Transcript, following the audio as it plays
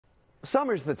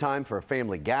Summer's the time for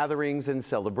family gatherings and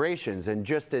celebrations, and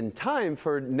just in time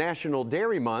for National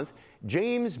Dairy Month,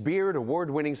 James Beard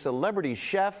award-winning celebrity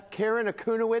chef Karen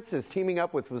Akunowicz is teaming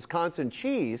up with Wisconsin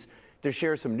Cheese to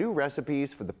share some new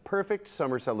recipes for the perfect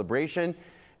summer celebration.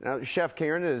 Now, Chef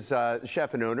Karen is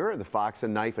chef and owner of the Fox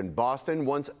and Knife in Boston,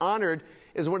 once honored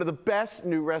as one of the best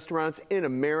new restaurants in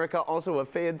America, also a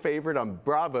fan favorite on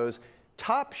Bravo's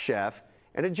Top Chef,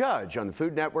 and a judge on the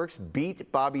Food Network's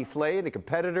Beat Bobby Flay, and a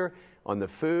competitor on the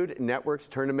Food Network's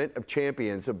Tournament of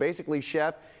Champions. So basically,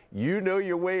 Chef, you know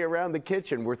your way around the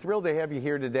kitchen. We're thrilled to have you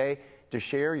here today to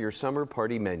share your summer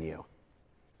party menu.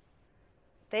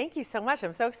 Thank you so much.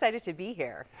 I'm so excited to be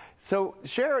here. So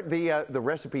share the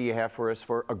recipe you have for us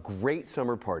for a great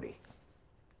summer party.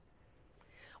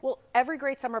 Well, every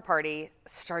great summer party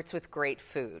starts with great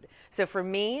food. So for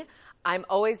me, I'm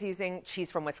always using cheese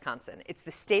from Wisconsin. It's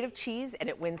the state of cheese, and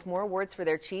it wins more awards for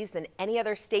their cheese than any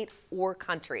other state or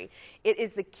country. It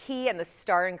is the key and the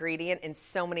star ingredient in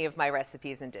so many of my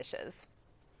recipes and dishes.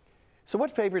 So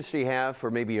what favorites do you have for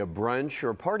maybe a brunch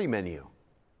or party menu?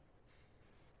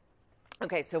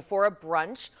 Okay, so for a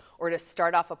brunch or to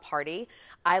start off a party,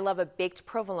 I love a baked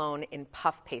provolone in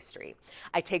puff pastry.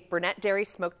 I take Burnett Dairy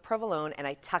smoked provolone and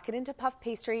I tuck it into puff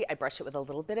pastry. I brush it with a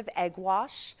little bit of egg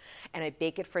wash and I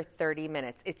bake it for 30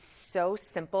 minutes. It's so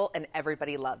simple and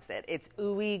everybody loves it. It's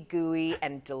ooey gooey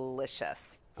and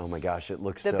delicious. Oh my gosh, it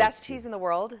looks the best cheese in the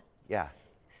world. Yeah.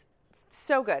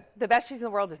 So good. The best cheese in the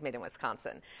world is made in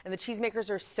Wisconsin. And the cheesemakers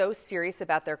are so serious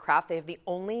about their craft. They have the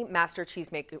only master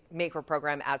cheesemaker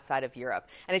program outside of Europe.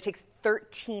 And it takes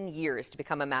 13 years to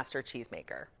become a master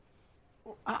cheesemaker.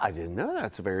 I didn't know.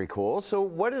 That's very cool. So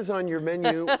what is on your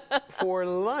menu for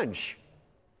lunch?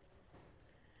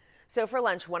 So for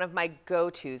lunch, one of my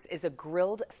go-tos is a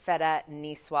grilled feta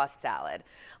niçoise salad.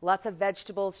 Lots of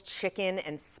vegetables, chicken,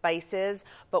 and spices.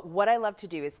 But what I love to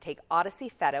do is take Odyssey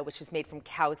feta, which is made from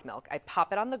cow's milk. I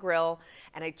pop it on the grill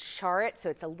and I char it so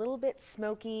it's a little bit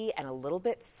smoky and a little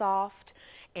bit soft.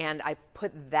 And I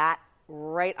put that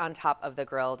right on top of the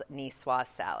grilled niçoise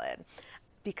salad.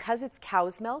 Because it's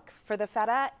cow's milk for the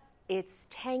feta, it's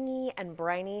tangy and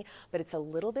briny, but it's a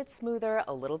little bit smoother,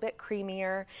 a little bit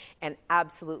creamier, and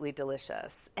absolutely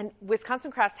delicious. And Wisconsin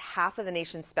crafts half of the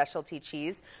nation's specialty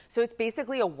cheese, so it's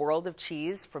basically a world of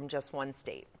cheese from just one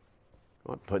state.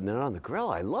 Well, putting it on the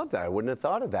grill, I love that. I wouldn't have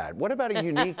thought of that. What about a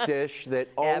unique dish that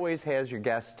always has your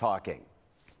guests talking?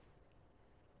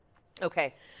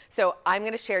 Okay, so I'm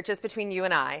going to share, just between you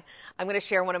and I'm going to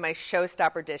share one of my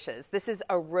showstopper dishes. This is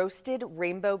a roasted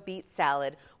rainbow beet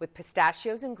salad with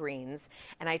pistachios and greens,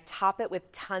 and I top it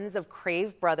with tons of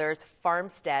Crave Brothers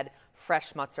Farmstead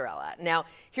fresh mozzarella. Now,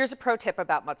 here's a pro tip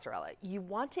about mozzarella. You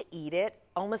want to eat it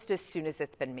almost as soon as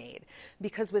it's been made,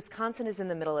 because Wisconsin is in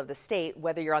the middle of the state.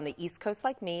 Whether you're on the East Coast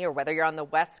like me or whether you're on the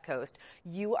West Coast,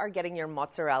 you are getting your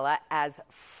mozzarella as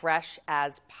fresh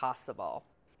as possible.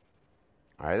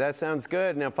 All right, that sounds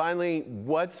good. Now, finally,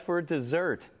 what's for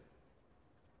dessert?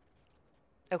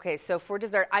 Okay, so for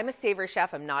dessert, I'm a savory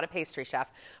chef. I'm not a pastry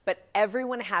chef, but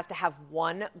everyone has to have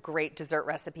one great dessert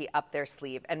recipe up their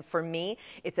sleeve. And for me,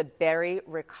 it's a berry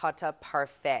ricotta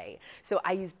parfait. So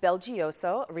I use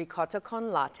Belgioso ricotta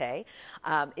con latte.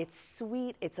 It's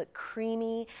sweet, it's a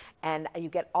creamy, and you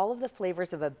get all of the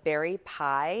flavors of a berry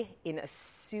pie in a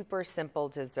super simple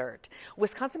dessert.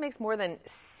 Wisconsin makes more than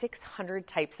 600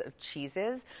 types of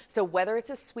cheeses. So whether it's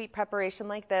a sweet preparation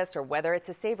like this or whether it's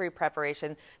a savory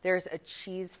preparation, there's a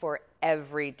cheese for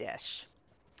every dish.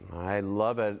 I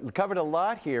love it. We covered a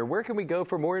lot here. Where can we go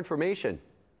for more information?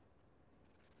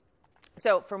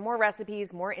 So for more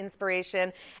recipes, more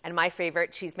inspiration, and my favorite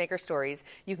cheesemaker stories,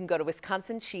 you can go to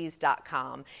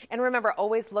wisconsincheese.com. And remember,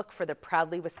 always look for the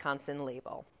Proudly Wisconsin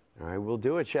label. All right, we'll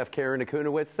do it. Chef Karen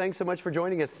Akunowicz, thanks so much for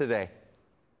joining us today.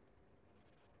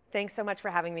 Thanks so much for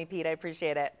having me, Pete. I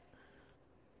appreciate it.